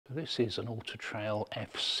This is an Auto Trail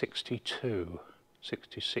F62,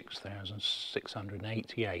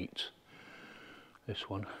 66,688. This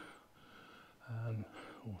one.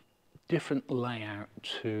 Different layout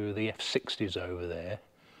to the F60s over there.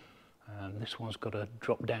 This one's got a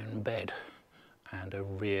drop down bed and a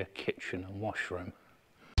rear kitchen and washroom.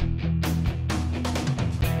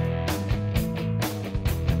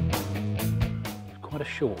 It's quite a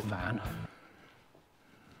short van.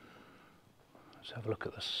 Let's have a look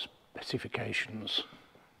at the specifications.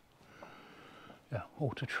 Yeah,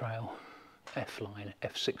 Auto Trail F-Line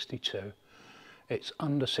F62. It's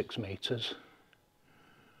under 6 metres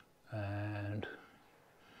and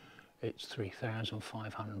it's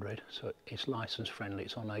 3,500, so it's license friendly.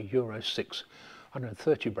 It's on a Euro 6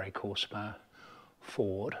 130 brake horsepower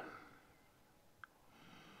Ford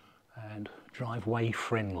and driveway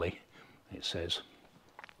friendly, it says.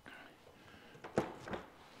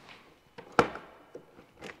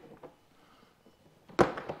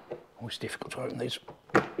 Always difficult to open these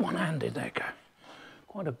one-handed. There you go.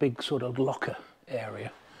 Quite a big sort of locker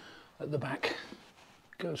area at the back.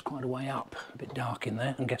 Goes quite a way up, a bit dark in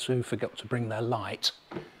there, and guess who forgot to bring their light?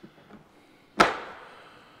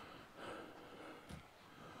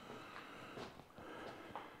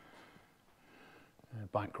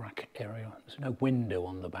 Bike rack area. There's no window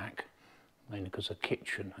on the back, mainly because of the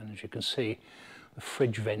kitchen, and as you can see the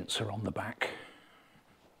fridge vents are on the back.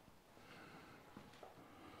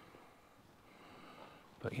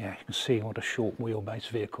 But yeah, you can see what a short wheelbase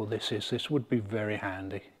vehicle this is. This would be very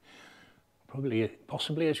handy.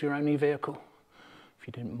 Possibly as your only vehicle, if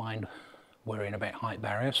you didn't mind worrying about height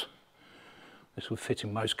barriers. This would fit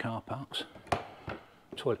in most car parks.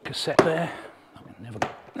 Toilet cassette there. There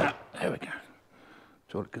we go.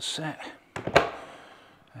 Toilet cassette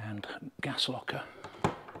and gas locker.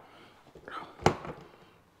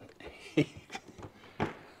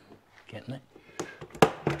 Getting it.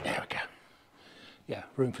 There we go. Yeah,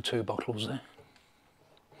 room for 2 bottles there.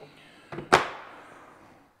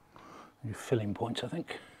 Your filling point, I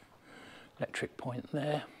think. Electric point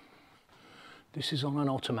there. This is on an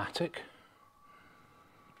automatic.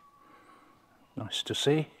 Nice to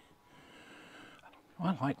see.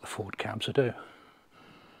 I like the Ford cabs, I do.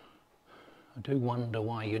 I do wonder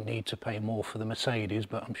why you need to pay more for the Mercedes,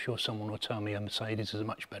 but I'm sure someone will tell me a Mercedes is a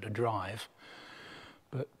much better drive.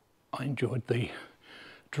 But I enjoyed the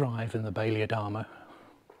drive in the Bailey Adamo.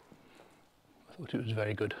 I thought it was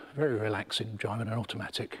very good, very relaxing driving an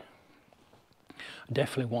automatic. I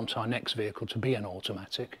definitely want our next vehicle to be an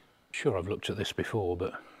automatic. Sure, I've looked at this before,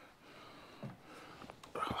 but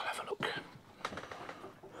I'll have a look.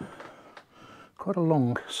 Quite a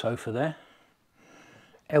long sofa there.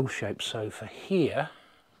 L-shaped sofa here.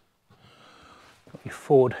 Got your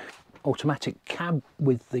Ford automatic cab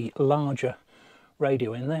with the larger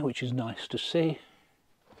radio in there, which is nice to see.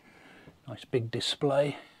 Nice big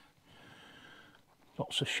display.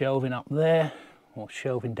 Lots of shelving up there, or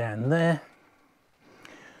shelving down there.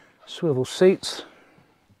 Swivel seats,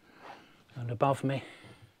 and above me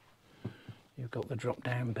you've got the drop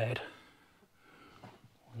down bed.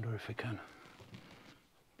 Wonder if we can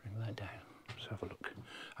bring that down. Let's have a look.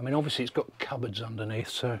 I mean, obviously it's got cupboards underneath,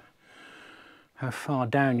 so how far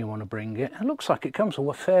down you want to bring it. It looks like it comes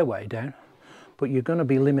a fair way down, but you're going to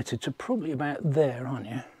be limited to probably about there, aren't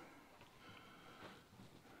you?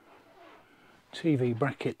 TV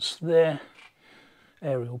brackets there,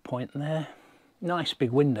 aerial point there. Nice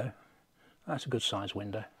big window. That's a good size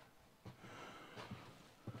window.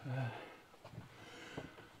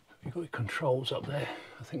 You've got your controls up there.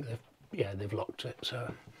 I think they've locked it,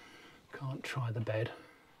 so can't try the bed.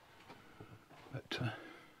 But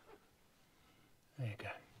there you go.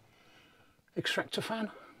 Extractor fan,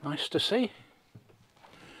 nice to see.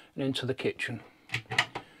 And into the kitchen.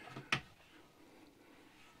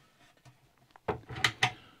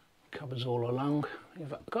 Cupboards all along.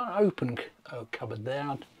 You've got an open cupboard there.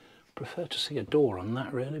 I'd prefer to see a door on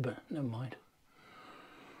that really, but never mind.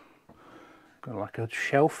 Got like a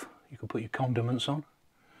shelf you can put your condiments on.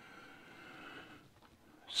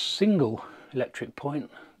 Single electric point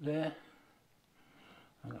there.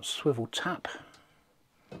 And a swivel tap.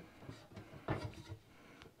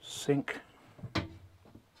 Sink.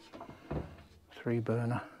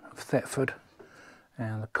 3-burner of Thetford.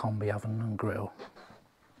 And the combi oven and grill.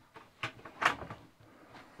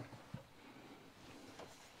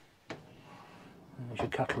 There's your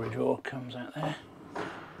cutlery drawer, comes out there.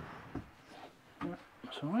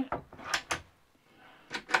 That's all right.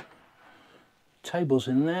 Table's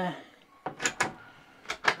in there.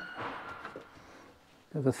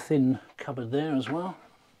 Have a thin cupboard there as well.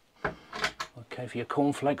 Okay for your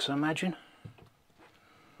cornflakes, I imagine.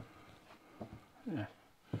 Yeah.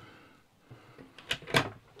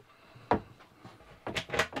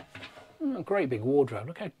 Oh, a great big wardrobe.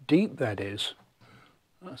 Look how deep that is.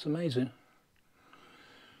 That's amazing.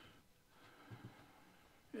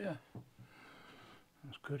 Yeah.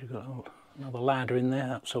 That's good. You've got another ladder in there.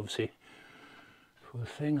 That's obviously for the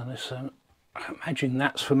thing. And this, I imagine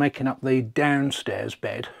that's for making up the downstairs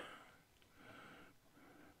bed.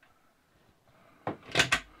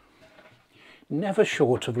 Never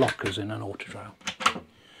short of lockers in an auto trail.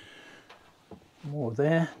 More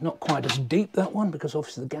there. Not quite as deep, that one, because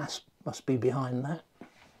obviously the gas must be behind that.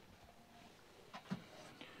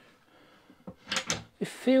 They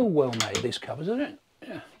feel well made, these covers, don't they?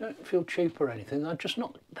 Yeah, don't feel cheap or anything. They're just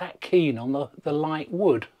not that keen on the light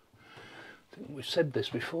wood. I think we've said this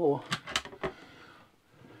before.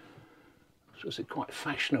 So is it quite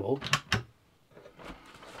fashionable?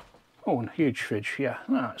 Oh, and a huge fridge, yeah.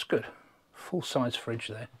 No, that's good. Full size fridge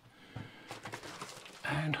there.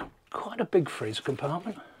 And quite a big freezer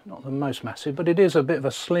compartment. Not the most massive, but it is a bit of a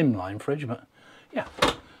slimline fridge, but yeah,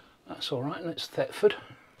 that's all right. And it's Thetford.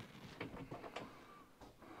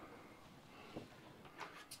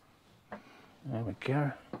 There we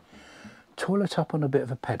go. Toilet up on a bit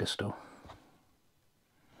of a pedestal.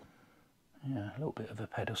 Yeah, a little bit of a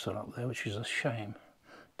pedestal up there, which is a shame.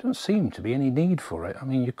 Doesn't seem to be any need for it. I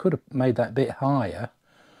mean, you could have made that bit higher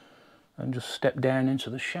and just stepped down into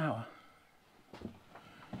the shower.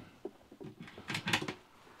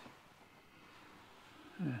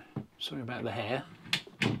 Yeah, sorry about the hair.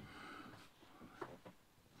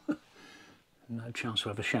 No chance to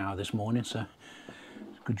have a shower this morning, so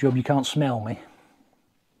good job you can't smell me.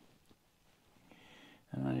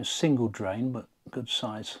 And only a single drain, but good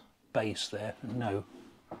size base there. No,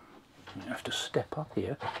 you have to step up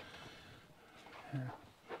here. Yeah.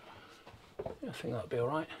 I think that'll be all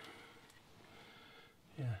right.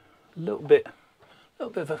 Yeah, a little bit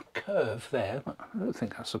of a curve there, but I don't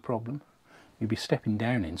think that's a problem. You'd be stepping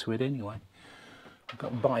down into it anyway. I've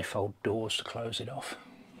got bifold doors to close it off.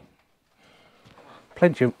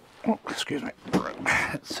 Plenty of, oh, excuse me,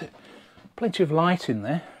 that's it. Plenty of light in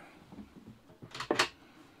there.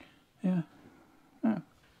 Yeah, yeah.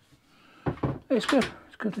 It's good.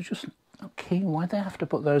 It's good. It's just not keen. Why'd they have to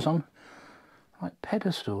put those on like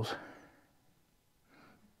pedestals?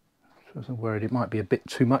 So I was worried it might be a bit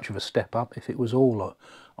too much of a step up if it was all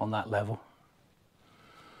on that level.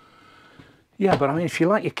 Yeah, but I mean, if you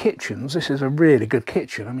like your kitchens, this is a really good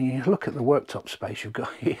kitchen. I mean, you look at the worktop space you've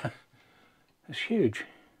got here. It's huge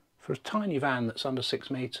for a tiny van that's under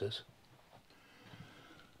 6 metres.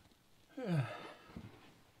 Yeah.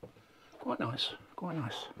 Quite nice, quite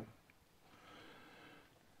nice.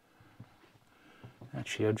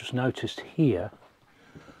 Actually, I've just noticed here,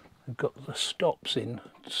 I've got the stops in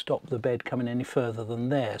to stop the bed coming any further than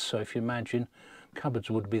there. So if you imagine,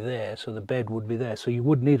 cupboards would be there, so the bed would be there. So you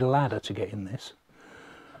would need a ladder to get in this,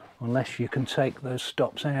 unless you can take those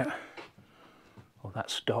stops out, or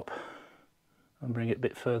that stop, and bring it a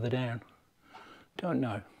bit further down. Don't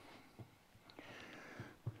know.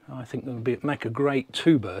 I think it would make a great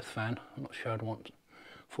 2-berth van. I'm not sure I'd want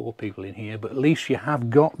 4 people in here, but at least you have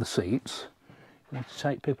got the seats. You need to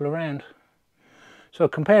take people around. So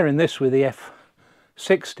comparing this with the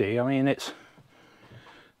F60, I mean, this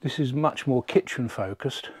is much more kitchen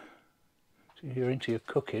focused. So you're into your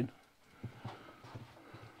cooking,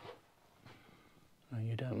 and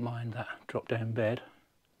you don't mind that drop down bed.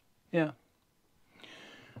 Yeah.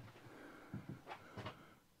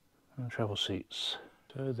 And travel seats.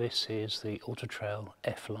 So this is the Auto Trail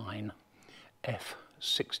F-Line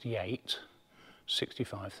F68,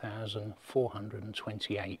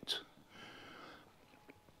 65,428.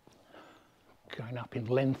 Going up in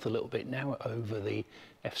length a little bit now over the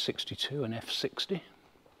F62 and F60.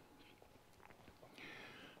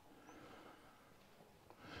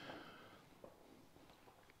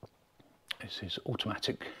 This is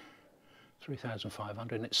automatic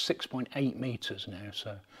 3,500 and it's 6.8 metres now,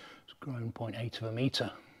 so it's grown 0.8 of a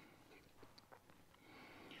metre.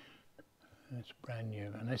 It's brand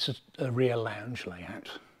new, and this is a rear lounge layout.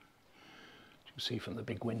 You can see from the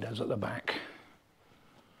big windows at the back.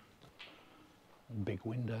 A big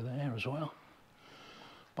window there as well.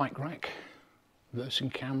 Bike rack, versing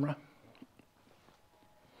camera.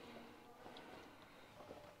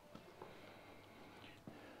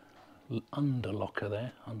 Under locker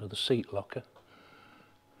there, under the seat locker.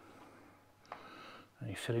 And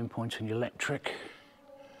your filling point and your electric.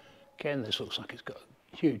 Again, this looks like it's got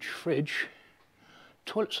a huge fridge.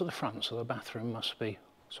 Toilets at the front, so the bathroom must be,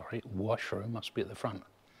 sorry, washroom must be at the front.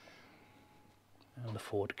 And the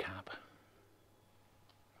Ford cab.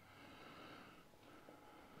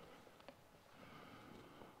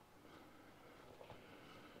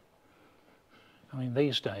 I mean,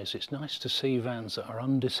 these days it's nice to see vans that are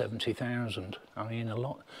under 70,000. I mean,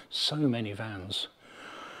 so many vans,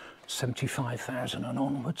 75,000 and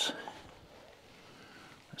onwards.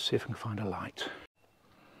 Let's see if I can find a light.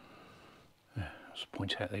 Let's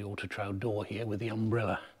point out the auto trail door here with the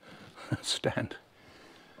umbrella stand.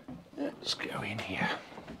 Let's go in here.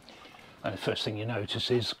 And the first thing you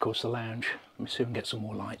notice is, of course, the lounge. Let me see if I can get some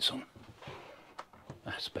more lights on.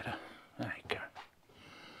 That's better. There you go.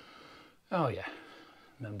 Oh yeah,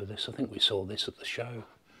 remember this? I think we saw this at the show.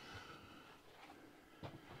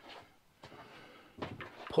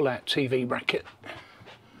 Pull out TV bracket.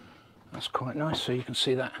 That's quite nice, so you can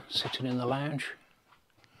see that sitting in the lounge.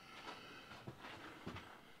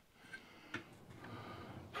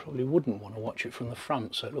 Probably wouldn't want to watch it from the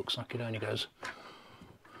front, so it looks like it only goes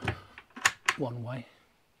one way.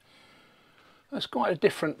 That's quite a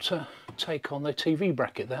different take on the TV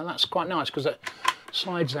bracket there. That's quite nice because it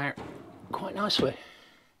slides out quite nicely.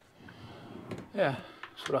 Yeah,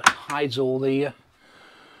 sort of hides all the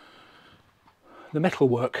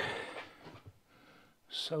metalwork.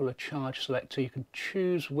 Solar charge selector. You can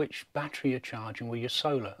choose which battery you're charging with your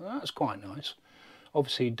solar. That's quite nice.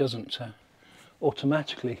 Obviously, it doesn't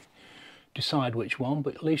automatically decide which one,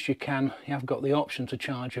 but at least you have got the option to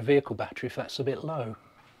charge your vehicle battery if that's a bit low.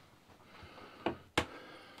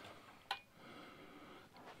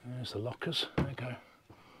 There's the lockers. There you go.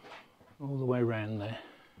 All the way around there.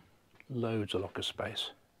 Loads of locker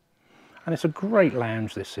space. And it's a great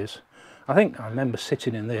lounge, this is. I think I remember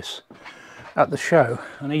sitting in this at the show.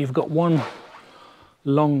 I know you've got one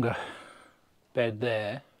longer bed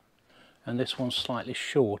there and this one's slightly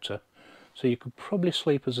shorter. So you could probably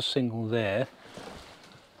sleep as a single there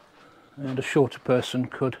and a shorter person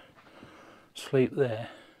could sleep there.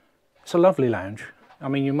 It's a lovely lounge. I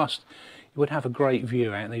mean, you would have a great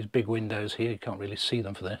view out these big windows here. You can't really see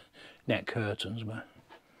them for the net curtains, but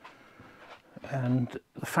and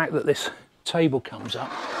the fact that this table comes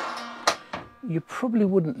up, you probably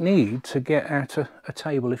wouldn't need to get out a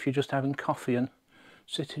table if you're just having coffee and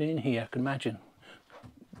sitting in here. I can imagine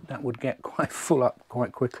that would get quite full up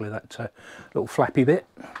quite quickly, that little flappy bit.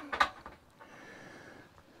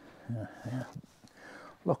 Yeah.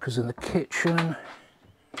 Lockers in the kitchen,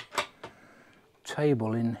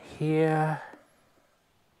 table in here.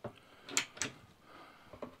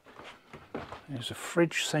 There's a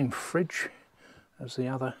fridge, same fridge as the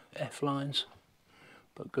other F-lines,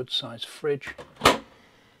 but good sized fridge.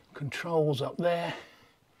 Controls up there,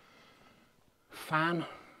 fan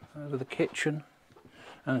over the kitchen,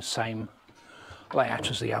 and the same layout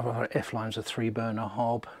as the other F-lines, a 3-burner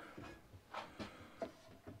hob,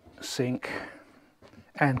 sink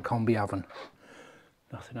and combi oven.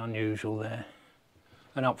 Nothing unusual there.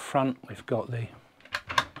 And up front we've got the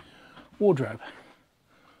wardrobe.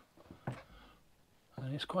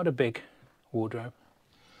 And it's quite a big wardrobe,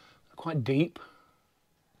 quite deep,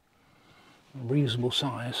 reasonable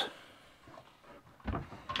size.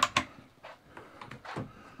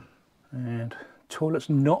 And toilet's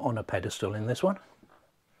not on a pedestal in this one.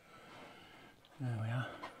 There we are.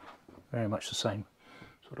 Very much the same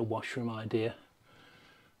sort of washroom idea.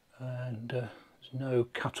 And there's no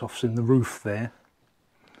cut-offs in the roof there.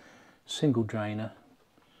 Single drainer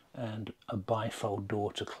and a bifold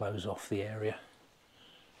door to close off the area.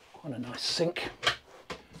 Quite a nice sink.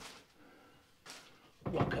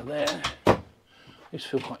 Locker there. These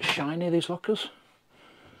feel quite shiny, these lockers.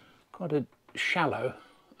 Quite a shallow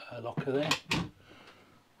locker there.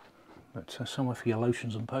 But somewhere for your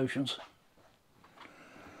lotions and potions.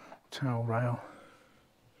 Towel rail.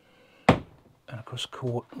 And of course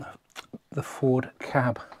the Ford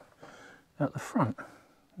cab at the front.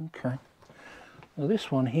 Okay. Now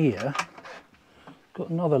this one here got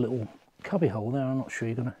another little cubby hole there. I'm not sure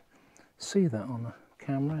you're going to see that on the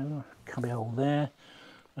camera. Cubby hole there,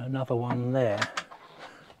 another one there,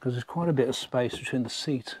 because there's quite a bit of space between the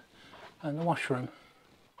seat and the washroom.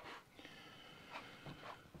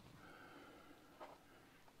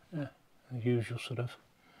 Yeah, the usual sort of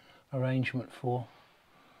arrangement for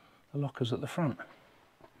the lockers at the front.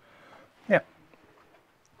 Yeah,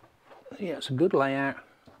 it's a good layout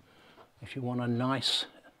if you want a nice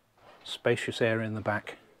spacious area in the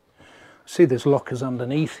back. See, there's lockers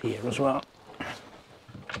underneath here as well.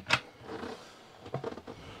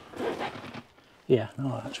 Yeah,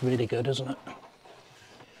 oh, that's really good, isn't it?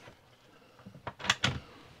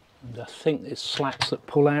 And I think there's slats that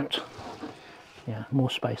pull out. Yeah,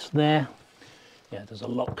 more space there. Yeah, there's a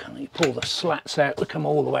lock, and you pull the slats out to come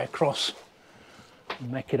all the way across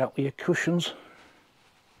and make it up with your cushions.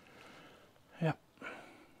 Yep,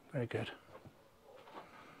 very good.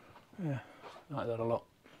 Yeah, I like that a lot.